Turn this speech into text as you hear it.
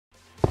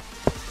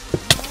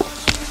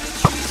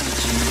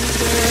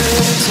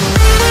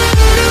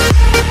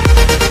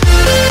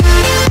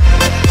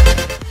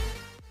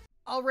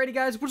Alrighty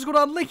guys, what's going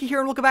on? Linky here,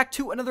 and welcome back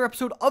to another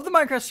episode of the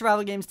Minecraft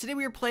Survival Games. Today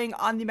we are playing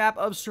on the map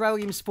of Survival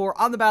Games 4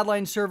 on the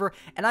Badlands server,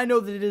 and I know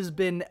that it has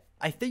been,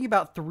 I think,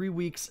 about 3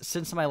 weeks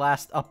since my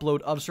last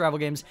upload of Survival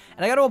Games,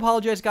 and I gotta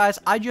apologize guys,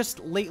 I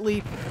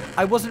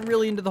wasn't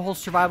really into the whole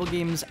Survival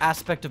Games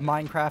aspect of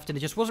Minecraft, and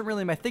it just wasn't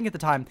really my thing at the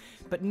time,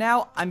 but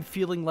now I'm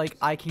feeling like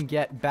I can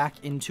get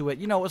back into it,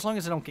 you know, as long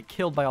as I don't get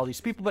killed by all these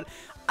people, but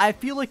I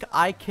feel like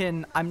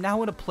I'm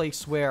now in a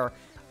place where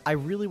I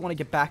really want to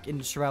get back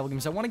into survival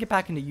games. I want to get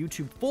back into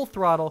YouTube full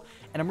throttle,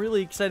 and I'm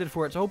really excited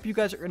for it. So I hope you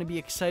guys are going to be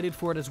excited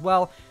for it as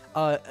well.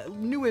 A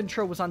new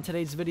intro was on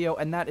today's video,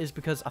 and that is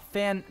because a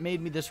fan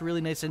made me this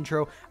really nice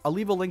intro. I'll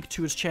leave a link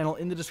to his channel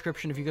in the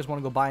description if you guys want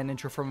to go buy an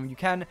intro from him. You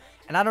can.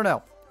 And I don't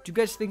know. Do you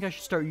guys think I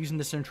should start using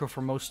this intro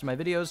for most of my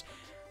videos?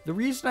 The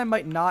reason I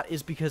might not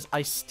is because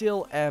I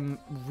still am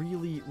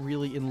really,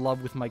 really in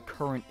love with my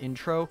current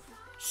intro.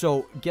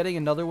 So getting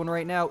another one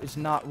right now is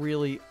not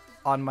really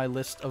on my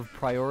list of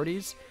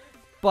priorities,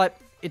 but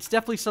it's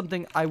definitely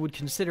something I would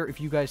consider if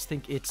you guys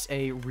think it's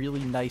a really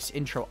nice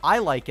intro. I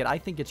like it. I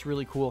think it's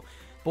really cool,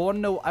 but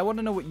I want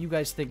to know what you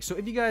guys think. So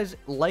if you guys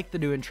like the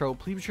new intro,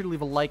 please be sure to leave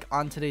a like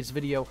on today's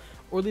video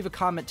or leave a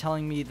comment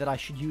telling me that I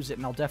should use it,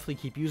 and I'll definitely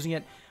keep using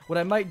it. What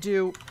I might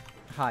do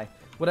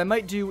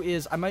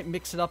is I might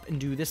mix it up and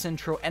do this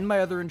intro and my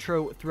other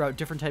intro throughout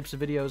different types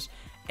of videos,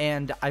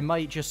 and I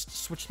might just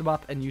switch them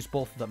up and use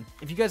both of them.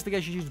 If you guys think I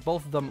should use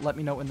both of them, let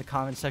me know in the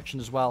comment section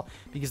as well,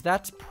 because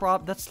that's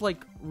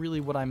like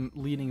really what I'm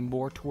leaning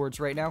more towards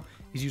right now,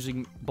 is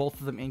using both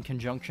of them in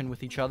conjunction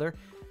with each other.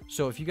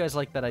 So if you guys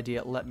like that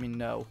idea, let me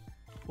know.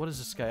 What is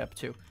this guy up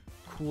to?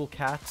 Cool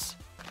cats.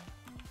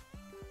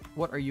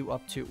 What are you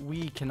up to?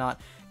 We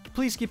cannot.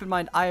 Please keep in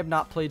mind, I have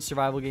not played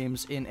survival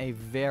games in a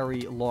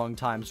very long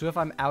time. So if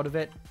I'm out of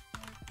it,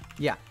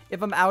 yeah,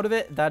 if I'm out of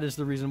it, that is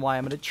the reason why.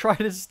 I'm going to try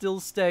to still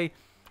stay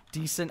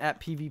decent at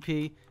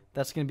PvP.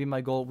 That's going to be my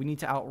goal. We need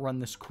to outrun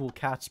this cool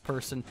cats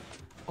person.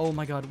 Oh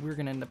my god, we're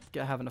going to end up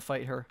having to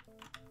fight her.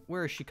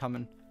 Where is she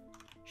coming?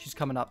 She's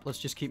coming up. Let's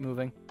just keep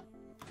moving.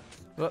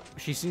 Oh,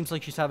 she seems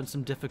like she's having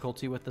some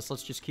difficulty with this.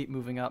 Let's just keep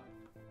moving up.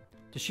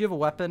 Does she have a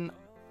weapon?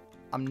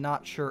 I'm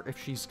not sure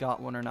if she's got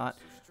one or not.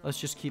 Let's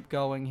just keep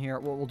going here.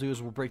 What we'll do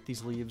is we'll break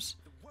these leaves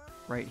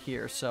right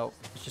here. So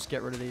let's just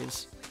get rid of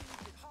these.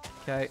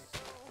 Okay.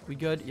 We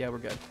good? Yeah, we're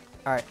good.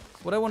 Alright.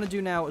 What I want to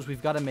do now is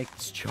we've got to make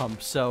this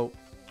jump. So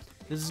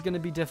this is going to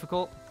be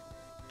difficult.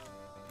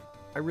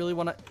 I really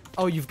want to...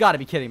 Oh, you've got to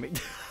be kidding me.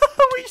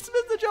 We just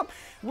missed the jump.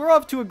 We're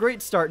off to a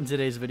great start in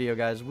today's video,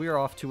 guys. We are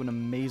off to an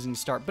amazing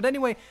start. But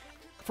anyway,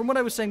 from what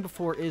I was saying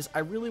before is I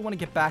really want to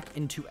get back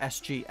into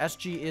SG.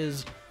 SG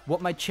is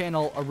what my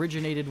channel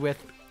originated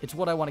with. It's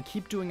what I want to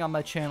keep doing on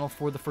my channel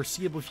for the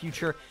foreseeable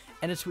future,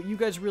 and it's what you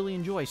guys really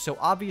enjoy. So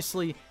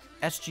obviously,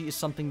 SG is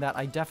something that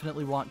I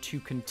definitely want to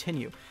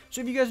continue.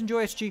 So if you guys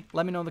enjoy SG,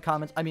 let me know in the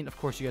comments. I mean, of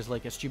course you guys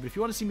like SG, but if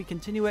you want to see me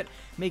continue it,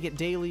 make it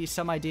daily,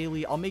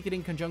 semi-daily, I'll make it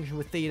in conjunction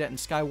with Theta and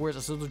Skywars.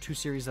 Those are two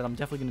series that I'm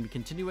definitely going to be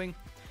continuing.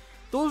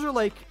 Those are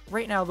like,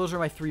 right now, those are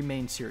my three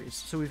main series.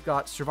 So we've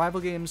got Survival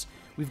Games,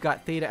 we've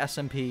got Theta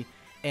SMP,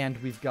 and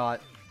we've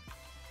got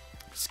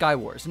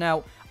Skywars.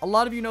 Now, a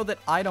lot of you know that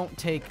I don't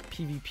take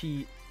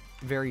PvP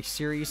very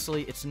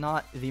seriously. It's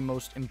not the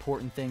most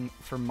important thing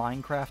for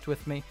Minecraft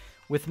with me.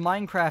 With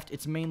Minecraft,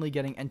 it's mainly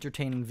getting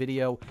entertaining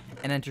video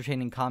and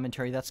entertaining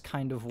commentary. That's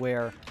kind of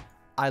where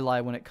I lie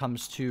when it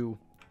comes to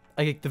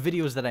like the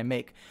videos that I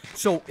make.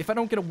 So if I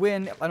don't get a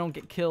win, if I don't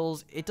get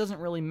kills, it doesn't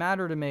really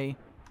matter to me.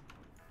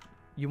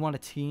 You want a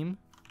team?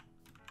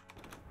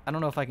 I don't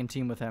know if I can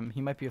team with him.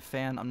 He might be a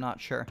fan. I'm not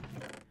sure.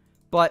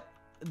 But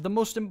the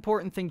most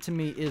important thing to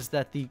me is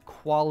that the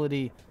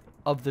quality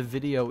of the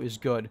video is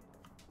good.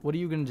 What are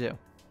you going to do?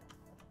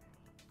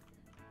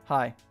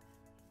 Hi.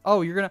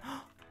 Oh, you're going to...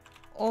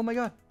 Oh my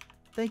god.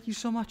 Thank you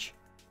so much.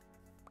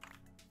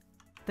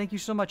 Thank you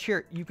so much.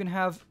 Here, you can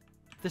have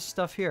this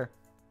stuff here.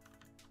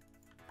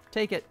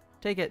 Take it.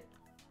 Take it.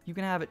 You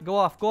can have it. Go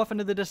off. Go off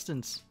into the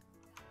distance.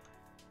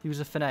 He was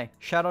a finesse.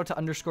 Shout out to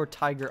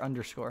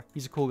 _tiger_.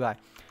 He's a cool guy.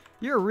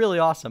 You're really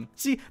awesome.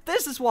 See,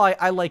 this is why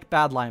I like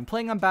Badline.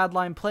 Playing on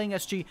Badline, playing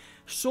SG.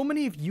 So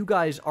many of you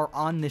guys are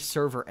on this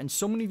server, and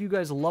so many of you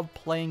guys love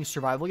playing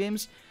survival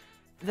games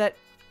that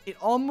it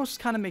almost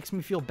kind of makes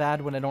me feel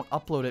bad when I don't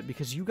upload it,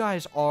 because you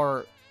guys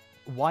are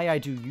why I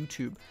do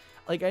YouTube.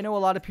 Like, I know a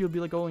lot of people be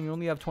like, oh, you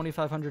only have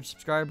 2,500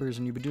 subscribers,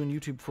 and you've been doing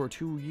YouTube for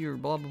 2 years,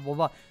 blah, blah, blah,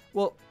 blah.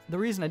 Well, the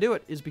reason I do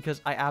it is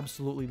because I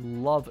absolutely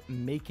love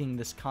making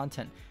this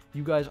content.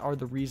 You guys are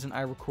the reason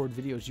I record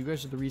videos. You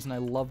guys are the reason I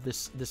love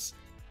this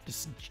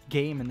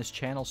game and this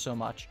channel so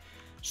much.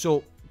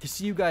 So to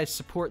see you guys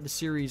support the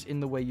series in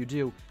the way you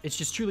do, it's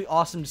just truly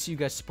awesome to see you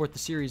guys support the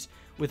series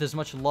with as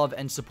much love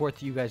and support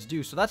that you guys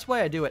do. So that's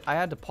why I do it. I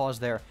had to pause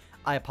there.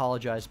 I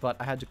apologize, but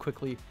I had to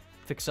quickly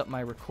fix up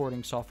my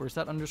recording software. Is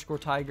that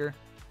 _tiger?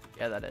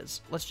 Yeah, that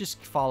is. Let's just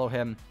follow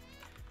him.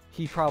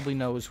 He probably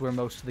knows where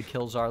most of the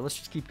kills are. Let's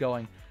just keep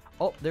going.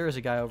 Oh, there is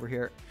a guy over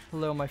here.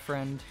 Hello, my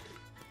friend.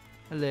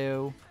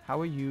 Hello. How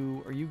are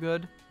you? Are you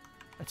good?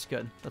 That's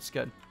good. That's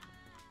good.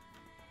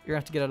 You're gonna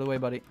have to get out of the way,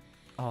 buddy.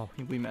 Oh,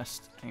 we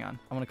missed. Hang on.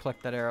 I want to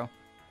collect that arrow.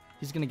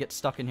 He's going to get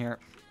stuck in here.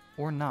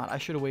 Or not. I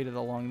should have waited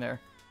along there.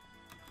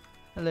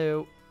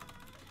 Hello.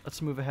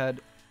 Let's move ahead.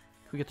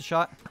 Can we get the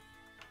shot?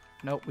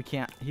 Nope, we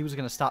can't. He was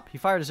going to stop. He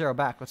fired his arrow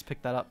back. Let's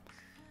pick that up.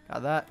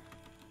 Got that.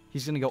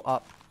 He's going to go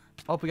up.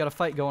 Oh, we got a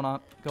fight going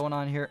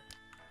on here.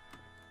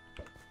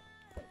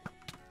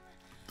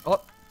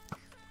 Oh.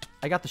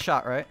 I got the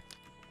shot, right?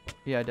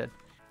 Yeah, I did.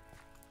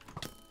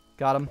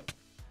 Got him.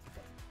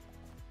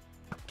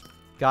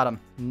 Got him.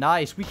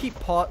 Nice. We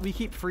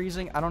keep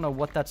freezing. I don't know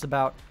what that's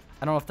about.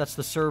 I don't know if that's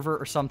the server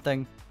or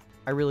something.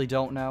 I really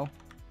don't know.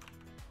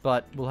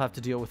 But we'll have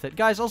to deal with it.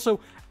 Guys, also,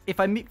 if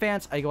I meet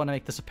fans, I want to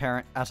make this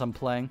apparent as I'm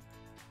playing.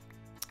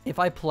 If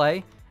I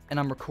play and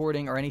I'm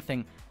recording or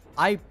anything,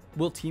 I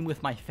will team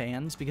with my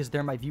fans because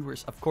they're my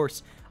viewers. Of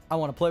course, I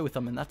want to play with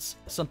them, and that's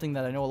something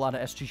that I know a lot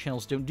of SG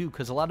channels don't do,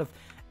 because a lot of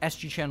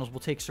SG channels will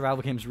take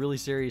survival games really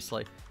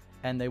seriously,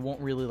 and they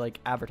won't really, like,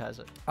 advertise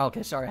it.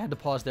 Okay, sorry, I had to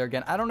pause there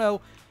again. I don't know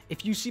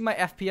if you see my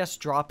FPS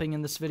dropping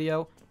in this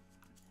video.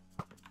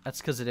 That's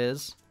because it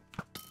is.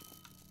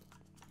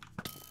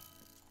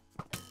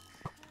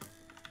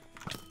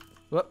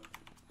 Whoop.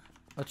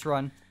 Let's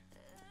run.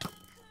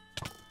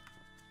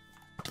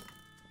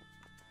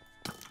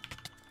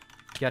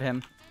 Get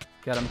him.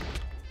 Get him.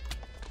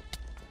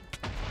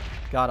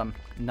 Got him.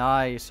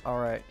 Nice.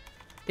 Alright.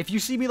 If you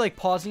see me, like,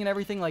 pausing and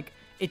everything, like,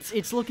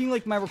 it's looking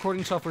like my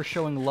recording software is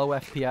showing low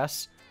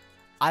FPS.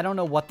 I don't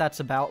know what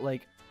that's about.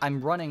 Like,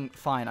 I'm running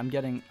fine. I'm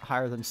getting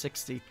higher than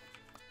 60.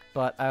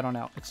 But I don't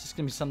know. It's just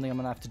going to be something I'm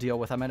going to have to deal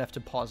with. I might have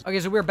to pause. Okay,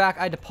 so we're back.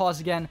 I had to pause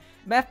again.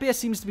 My FPS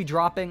seems to be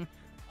dropping.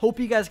 Hope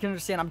you guys can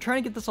understand. I'm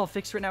trying to get this all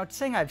fixed right now. It's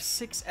saying I have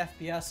 6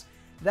 FPS.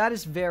 That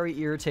is very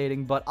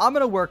irritating, but I'm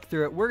going to work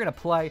through it. We're going to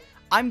play.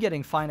 I'm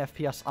getting fine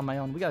FPS on my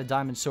own. We got a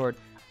diamond sword.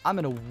 I'm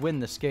going to win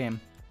this game.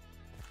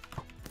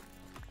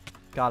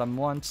 Got him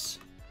once.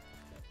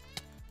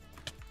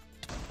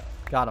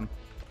 Got him.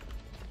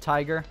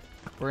 Tiger.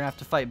 We're going to have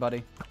to fight,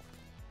 buddy.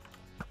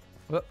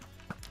 Whoop.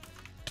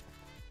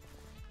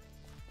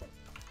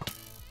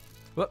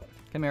 Whoop.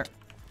 Come here.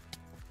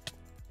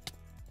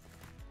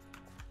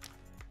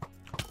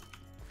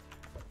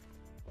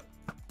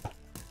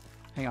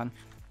 Hang on.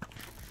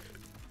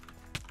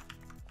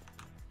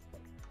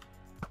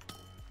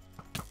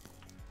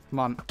 Come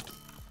on.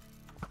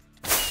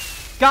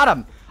 Got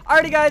him!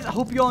 Alrighty guys, I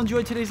hope you all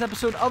enjoyed today's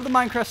episode of the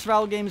Minecraft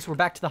Survival Games. We're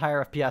back to the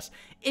higher FPS.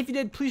 If you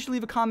did, please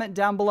leave a comment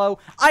down below.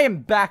 I am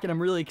back and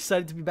I'm really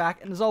excited to be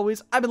back. And as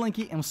always, I've been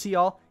Linky and we'll see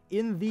y'all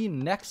in the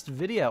next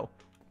video.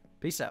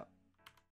 Peace out.